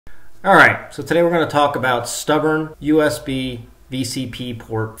Alright, so today we're going to talk about stubborn USB VCP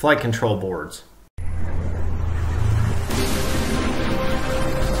port flight control boards.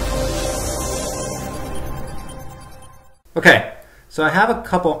 Okay, so I have a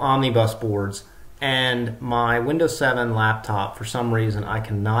couple omnibus boards and my Windows 7 laptop, for some reason I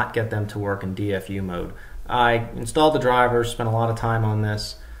cannot get them to work in DFU mode. I installed the drivers, spent a lot of time on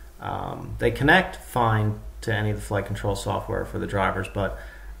this. They connect fine to any of the flight control software for the drivers, but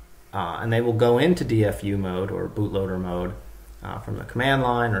and they will go into DFU mode or bootloader mode from the command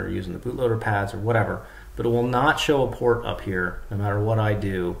line or using the bootloader pads or whatever, but it will not show a port up here no matter what I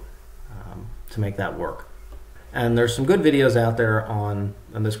do to make that work. And there's some good videos out there on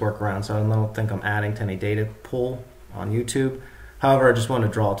this workaround, so I don't think I'm adding to any data pool on YouTube. However, I just want to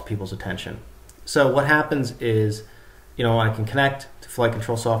draw it to people's attention. So what happens is, you know, I can connect to flight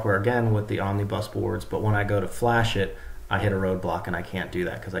control software again with the omnibus boards, but when I go to flash it, I hit a roadblock and I can't do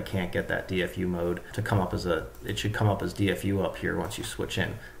that because I can't get that DFU mode to come up as it should come up as DFU up here once you switch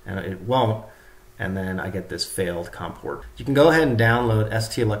in, and it won't, and then I get this failed comport. You can go ahead and download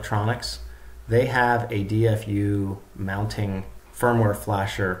STMicroElectronics. They have a DFU mounting firmware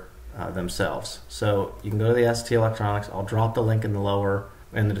flasher themselves. So you can go to the STMicroElectronics. I'll drop the link in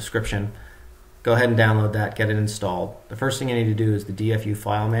the description. Go ahead and download that, get it installed. The first thing you need to do is the DFU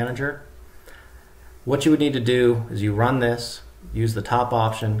file manager. What you would need to do is you run this, use the top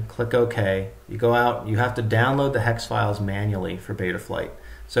option, click OK. You go out, you have to download the hex files manually for Betaflight.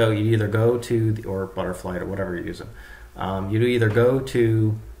 So you either go to, or Butterflight or whatever you're using. You either go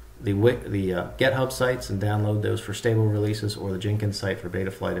to the GitHub sites and download those for stable releases, or the Jenkins site for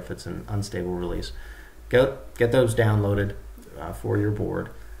Betaflight if it's an unstable release. Get those downloaded for your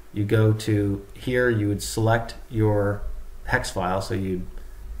board. You go to here, you would select your hex file, so you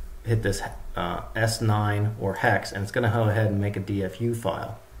hit this S9 or hex, and it's going to go ahead and make a DFU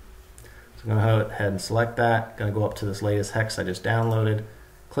file. So I'm going to go ahead and select that. Going to go up to this latest hex I just downloaded,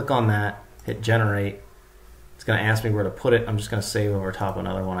 click on that, hit generate. It's going to ask me where to put it. I'm just going to save over top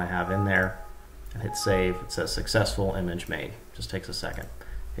another one I have in there and hit save. It says successful image made. Just takes a second.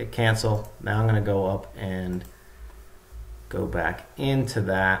 Hit cancel. Now I'm going to go up and go back into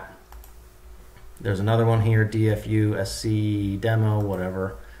that. There's another one here, DFU SC demo,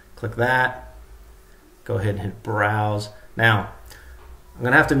 whatever. Click that. Go ahead and hit browse. Now I'm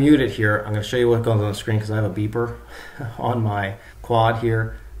going to have to mute it here. I'm going to show you what goes on the screen because I have a beeper on my quad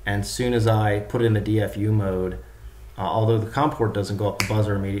here. And as soon as I put it in the DFU mode, although the comport doesn't go up, the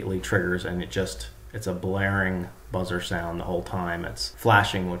buzzer immediately triggers, and it's a blaring buzzer sound the whole time. It's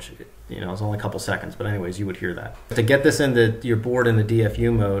flashing, which, you know, it's only a couple seconds, but anyways, you would hear that. To get this into your board in the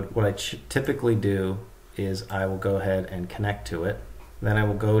DFU mode, what I typically do is I will go ahead and connect to it. Then I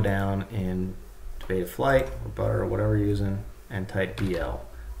will go down in Betaflight or Butter or whatever you're using and type BL.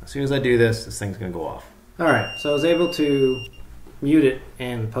 As soon as I do this, this thing's going to go off. Alright, so I was able to mute it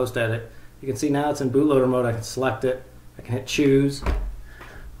and post edit. You can see now it's in bootloader mode. I can select it. I can hit choose.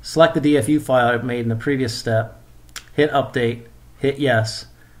 Select the DFU file I made in the previous step. Hit update. Hit yes.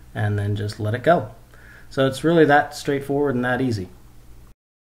 And then just let it go. So it's really that straightforward and that easy.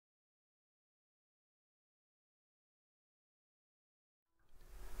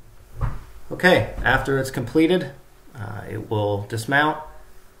 Okay, after it's completed, it will dismount,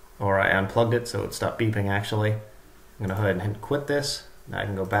 or I unplugged it so it stopped beeping actually. I'm going to go ahead and hit quit this. Now I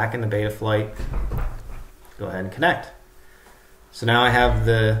can go back into Betaflight, go ahead and connect. So now I have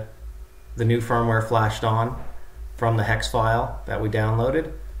the new firmware flashed on from the hex file that we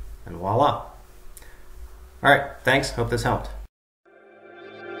downloaded, and voila. Alright, thanks, hope this helped.